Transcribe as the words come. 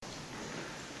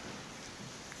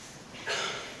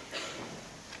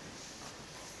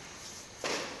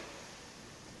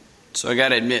So I got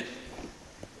to admit,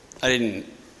 I didn't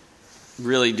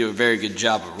really do a very good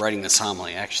job of writing this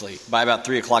homily, actually. By about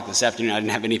 3 o'clock this afternoon, I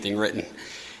didn't have anything written.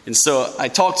 And so I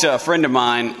talked to a friend of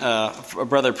mine, a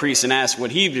brother priest, and asked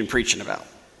what he'd been preaching about.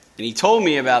 And he told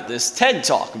me about this TED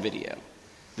Talk video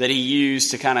that he used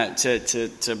to kind of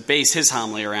to base his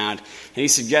homily around. And he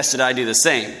suggested I do the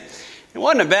same. It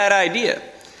wasn't a bad idea.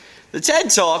 The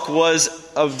TED Talk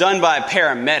was done by a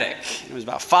paramedic. It was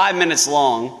about 5 minutes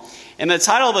long. And the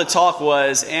title of the talk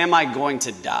was, Am I Going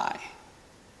to Die?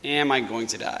 Am I going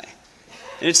to die?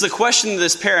 And it's the question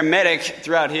this paramedic,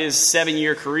 throughout his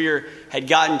 7-year career, had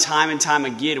gotten time and time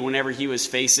again whenever he was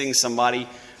facing somebody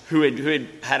who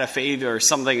had a fatal or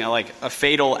something like a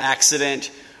fatal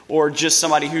accident, or just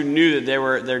somebody who knew that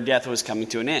their death was coming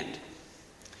to an end.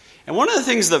 And one of the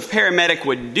things the paramedic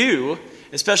would do,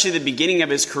 especially at the beginning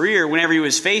of his career, whenever he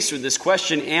was faced with this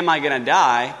question, am I going to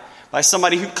die, by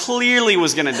somebody who clearly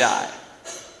was going to die,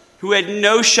 who had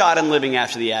no shot in living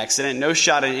after the accident, no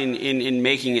shot in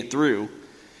making it through,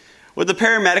 what the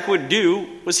paramedic would do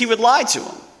was he would lie to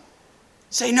him.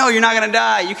 Say, no, you're not going to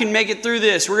die. You can make it through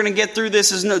this. We're going to get through this.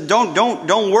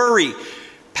 Don't worry.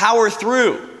 Power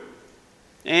through.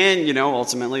 And,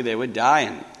 ultimately they would die.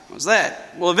 And what was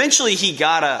that? Well, eventually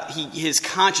his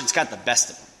conscience got the best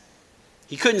of him.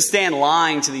 He couldn't stand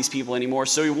lying to these people anymore,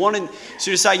 so he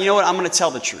decided, I'm going to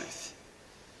tell the truth.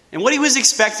 And what he was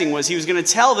expecting was he was going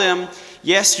to tell them,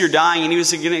 yes, you're dying, and he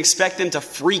was going to expect them to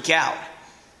freak out,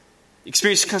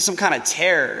 experience some kind of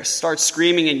terror, start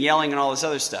screaming and yelling and all this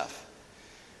other stuff.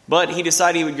 But he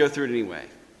decided he would go through it anyway.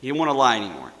 He didn't want to lie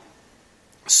anymore.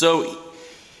 So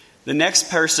the next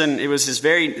person, it was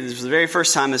the very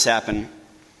first time this happened.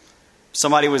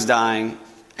 Somebody was dying,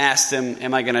 asked him,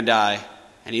 am I going to die?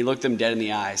 And he looked them dead in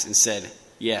the eyes and said,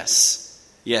 yes,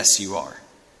 you are.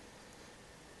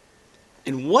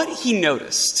 And what he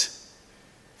noticed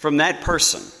from that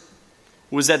person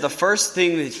was that the first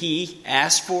thing that he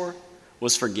asked for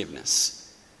was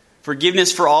forgiveness.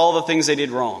 Forgiveness for all the things they did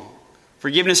wrong.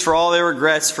 Forgiveness for all their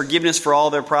regrets. Forgiveness for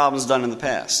all their problems done in the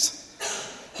past.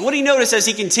 And what he noticed as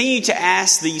he continued to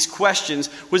ask these questions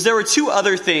was there were two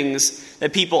other things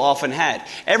that people often had.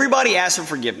 Everybody asked for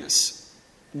forgiveness.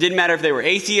 Didn't matter if they were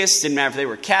atheists, didn't matter if they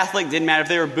were Catholic, didn't matter if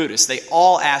they were Buddhist. They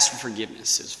all asked for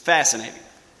forgiveness. It was fascinating.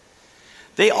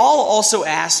 They all also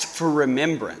asked for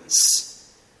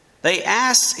remembrance. They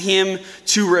asked him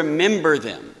to remember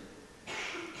them,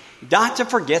 not to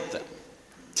forget them,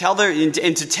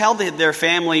 and to tell their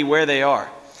family where they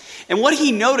are. And what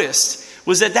he noticed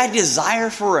was that desire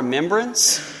for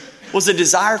remembrance was a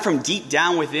desire from deep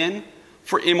down within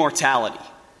for immortality.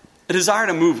 A desire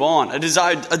to move on, a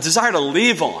desire to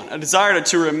live on, a desire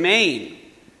to remain,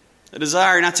 a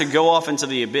desire not to go off into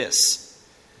the abyss.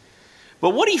 But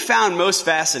what he found most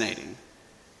fascinating,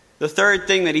 the third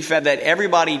thing that he found that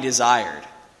everybody desired,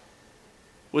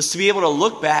 was to be able to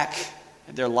look back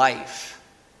at their life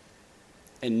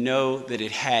and know that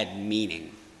it had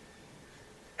meaning.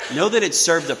 Know that it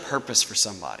served a purpose for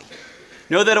somebody.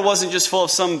 Know that it wasn't just full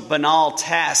of some banal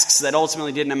tasks that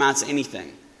ultimately didn't amount to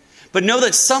anything. But know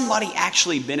that somebody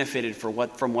actually benefited from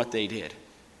what they did.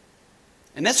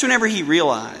 And that's whenever he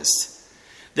realized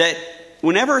that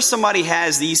whenever somebody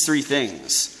has these three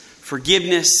things,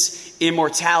 forgiveness,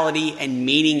 immortality, and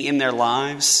meaning in their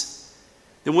lives,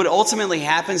 then what ultimately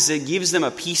happens is it gives them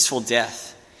a peaceful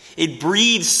death. It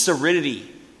breathes serenity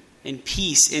and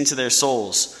peace into their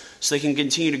souls so they can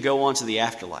continue to go on to the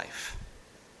afterlife.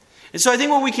 And so I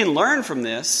think what we can learn from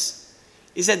this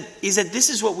is that this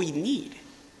is what we need.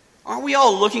 Aren't we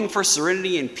all looking for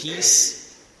serenity and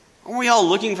peace? Aren't we all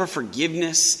looking for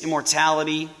forgiveness,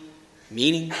 immortality,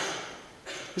 meaning?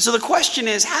 And so the question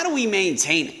is, how do we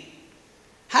maintain it?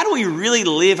 How do we really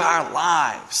live our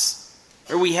lives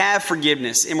where we have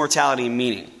forgiveness, immortality, and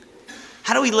meaning?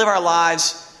 How do we live our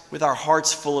lives with our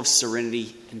hearts full of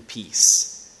serenity and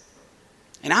peace?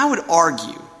 And I would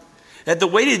argue that the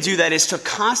way to do that is to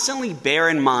constantly bear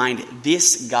in mind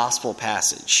this gospel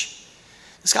passage.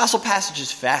 This gospel passage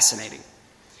is fascinating.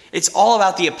 It's all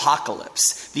about the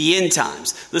apocalypse, the end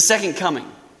times, the second coming.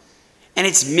 And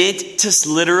it's meant to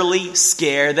literally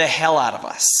scare the hell out of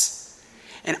us.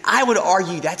 And I would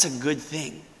argue that's a good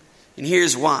thing. And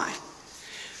here's why.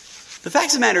 The fact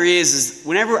of the matter is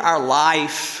whenever our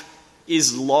life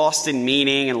is lost in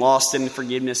meaning and lost in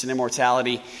forgiveness and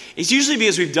immortality, it's usually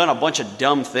because we've done a bunch of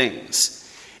dumb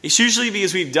things. It's usually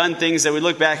because we've done things that we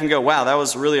look back and go, wow, that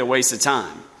was really a waste of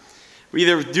time. We're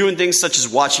either doing things such as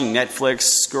watching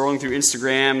Netflix, scrolling through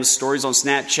Instagram, stories on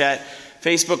Snapchat,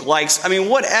 Facebook likes,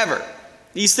 whatever.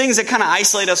 These things that kind of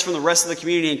isolate us from the rest of the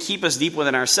community and keep us deep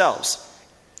within ourselves.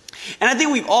 And I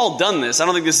think we've all done this. I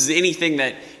don't think this is anything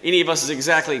that any of us is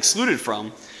exactly excluded from.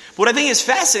 But what I think is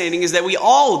fascinating is that we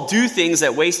all do things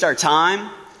that waste our time.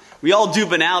 We all do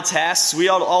banal tasks. We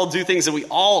all do things that we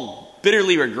all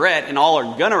bitterly regret and all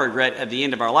are going to regret at the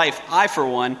end of our life. I, for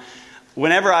one,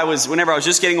 whenever I was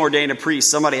just getting ordained a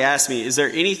priest, somebody asked me, is there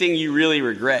anything you really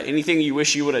regret? Anything you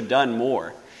wish you would have done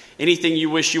more? Anything you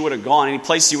wish you would have gone? Any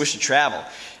place you wish to travel?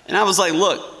 And I was like,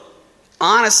 look,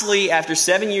 honestly, after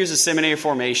 7 years of seminary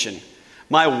formation,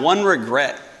 my one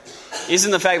regret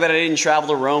isn't the fact that I didn't travel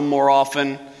to Rome more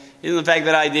often, isn't the fact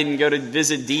that I didn't go to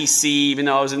visit D.C. even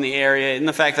though I was in the area, isn't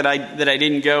the fact that I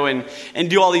didn't go and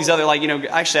do all these other,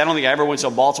 actually I don't think I ever went to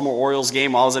a Baltimore Orioles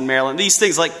game while I was in Maryland. These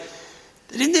things, it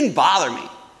didn't bother me.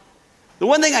 The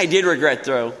one thing I did regret,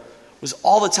 though, was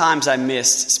all the times I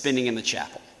missed spending in the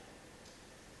chapel.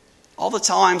 All the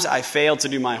times I failed to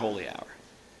do my holy hour.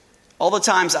 All the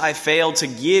times I failed to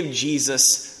give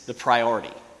Jesus the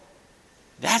priority.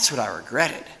 That's what I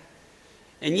regretted.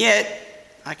 And yet,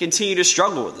 I continue to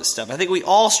struggle with this stuff. I think we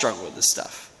all struggle with this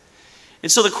stuff.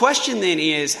 And so the question then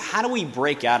is, how do we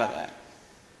break out of that?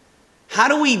 How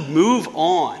do we move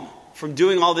on from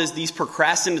doing all these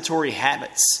procrastinatory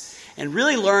habits and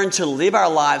really learn to live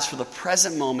our lives for the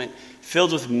present moment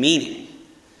filled with meaning?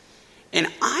 And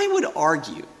I would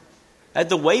argue that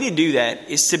the way to do that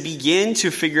is to begin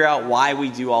to figure out why we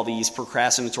do all these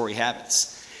procrastinatory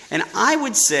habits. And I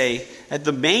would say that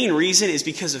the main reason is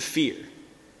because of fear.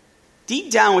 Deep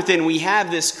down within, we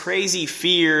have this crazy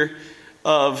fear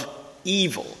of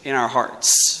evil in our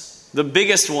hearts. The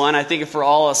biggest one, I think, for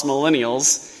all us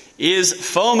millennials, is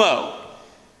FOMO.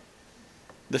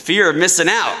 The fear of missing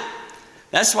out.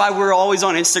 That's why we're always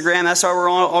on Instagram. That's why we're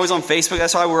always on Facebook.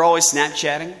 That's why we're always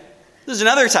Snapchatting. There's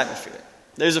another type of fear.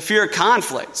 There's a fear of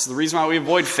conflicts. The reason why we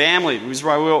avoid family. The reason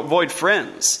why we avoid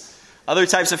friends. Other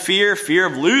types of fear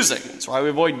of losing. That's why we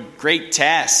avoid great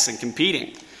tasks and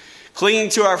competing. Clinging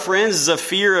to our friends is a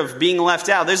fear of being left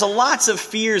out. There's lots of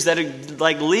fears that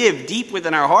live deep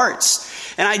within our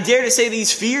hearts. And I dare to say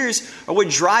these fears are what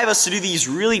drive us to do these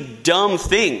really dumb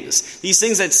things. These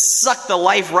things that suck the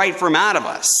life right from out of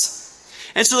us.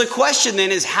 And so the question then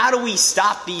is, how do we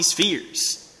stop these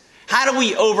fears? How do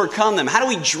we overcome them? How do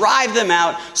we drive them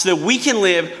out so that we can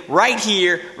live right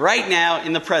here, right now,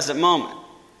 in the present moment?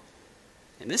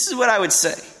 And this is what I would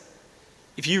say.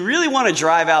 If you really want to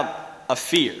drive out a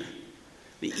fear,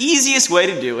 the easiest way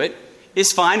to do it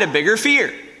is find a bigger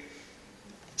fear.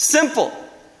 Simple.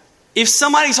 If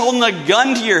somebody's holding a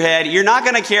gun to your head, you're not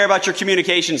going to care about your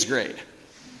communications grade.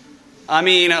 I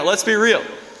mean, let's be real.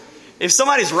 If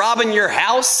somebody's robbing your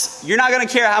house, you're not going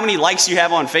to care how many likes you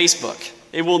have on Facebook.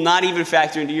 It will not even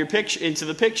factor into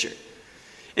the picture.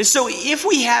 And so if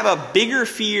we have a bigger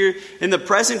fear than the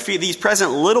present fear, these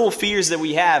present little fears that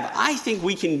we have, I think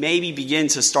we can maybe begin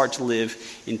to start to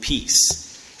live in peace.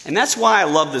 And that's why I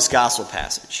love this gospel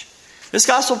passage. This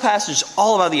gospel passage is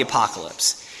all about the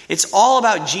apocalypse. It's all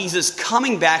about Jesus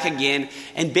coming back again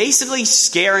and basically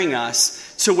scaring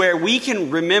us to where we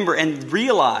can remember and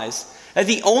realize that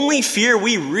the only fear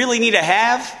we really need to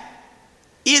have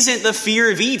isn't the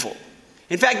fear of evil.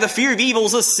 In fact, the fear of evil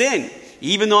is a sin.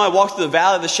 Even though I walk through the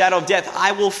valley of the shadow of death,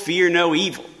 I will fear no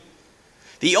evil.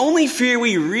 The only fear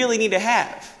we really need to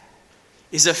have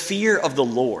is a fear of the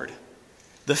Lord,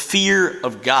 the fear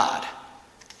of God.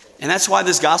 And that's why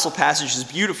this gospel passage is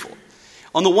beautiful.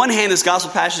 On the one hand, this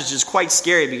gospel passage is quite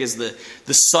scary because the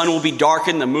sun will be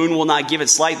darkened, the moon will not give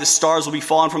its light, the stars will be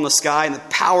fallen from the sky, and the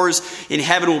powers in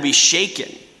heaven will be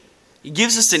shaken. It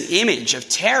gives us an image of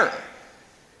terror.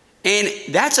 And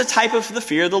that's a type of the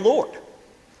fear of the Lord.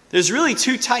 There's really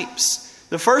two types.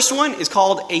 The first one is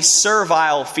called a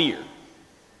servile fear.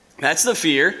 That's the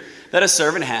fear that a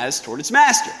servant has toward its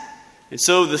master. And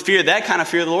so that kind of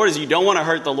fear of the Lord is you don't want to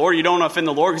hurt the Lord, you don't want to offend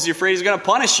the Lord because you're afraid he's going to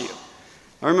punish you.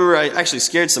 I remember I actually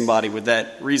scared somebody with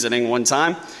that reasoning one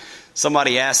time.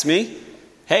 Somebody asked me,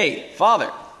 "Hey,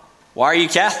 Father, why are you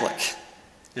Catholic?"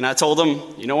 And I told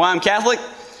them, "You know why I'm Catholic?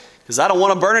 Because I don't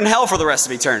want to burn in hell for the rest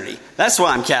of eternity. That's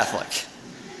why I'm Catholic."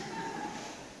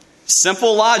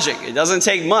 Simple logic. It doesn't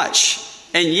take much.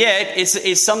 And yet,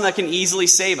 it's something that can easily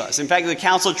save us. In fact, the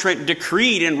Council of Trent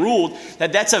decreed and ruled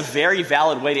that that's a very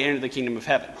valid way to enter the kingdom of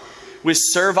heaven. With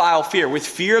servile fear, with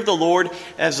fear of the Lord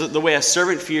as the way a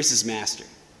servant fears his master.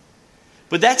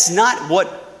 But that's not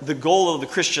what the goal of the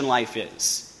Christian life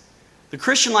is. The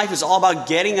Christian life is all about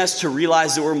getting us to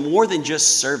realize that we're more than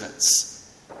just servants.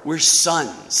 We're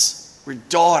sons. We're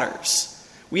daughters.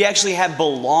 We actually have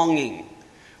belonging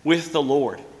with the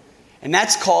Lord. And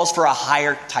that calls for a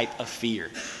higher type of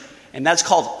fear. And that's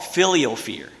called filial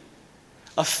fear.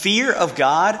 A fear of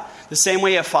God the same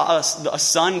way a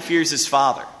son fears his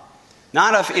father.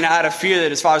 Not out of fear that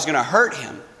his father's going to hurt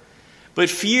him, but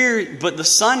the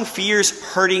son fears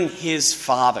hurting his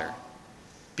father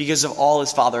because of all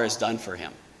his father has done for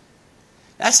him.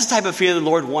 That's the type of fear the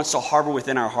Lord wants to harbor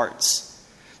within our hearts.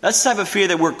 That's the type of fear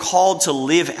that we're called to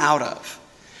live out of.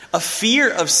 A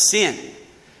fear of sin.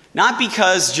 Not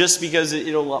just because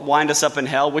it'll wind us up in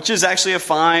hell, which is actually a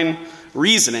fine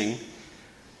reasoning,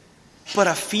 but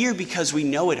a fear because we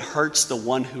know it hurts the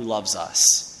one who loves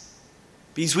us.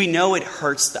 Because we know it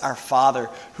hurts our Father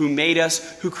who made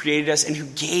us, who created us, and who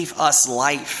gave us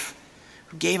life,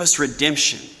 who gave us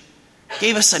redemption,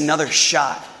 gave us another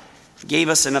shot, gave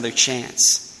us another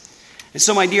chance. And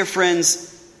so, my dear friends,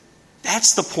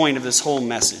 that's the point of this whole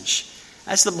message.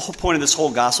 That's the whole point of this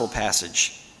whole gospel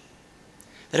passage.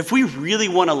 That if we really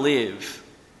want to live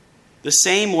the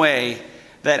same way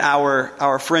that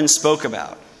our friends spoke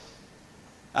about,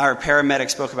 our paramedic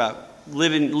spoke about,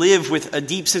 live with a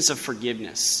deep sense of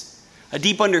forgiveness, a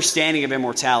deep understanding of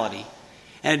immortality,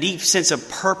 and a deep sense of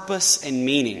purpose and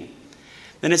meaning,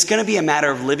 then it's going to be a matter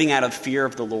of living out of fear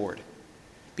of the Lord.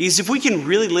 Because if we can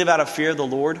really live out of fear of the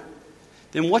Lord,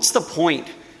 then what's the point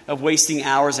of wasting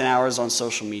hours and hours on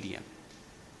social media?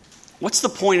 What's the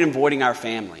point in avoiding our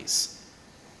families?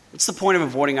 What's the point of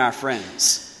avoiding our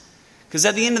friends? Because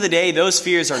at the end of the day, those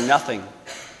fears are nothing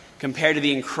compared to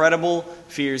the incredible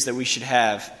fears that we should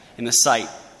have in the sight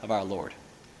of our Lord.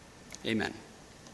 Amen.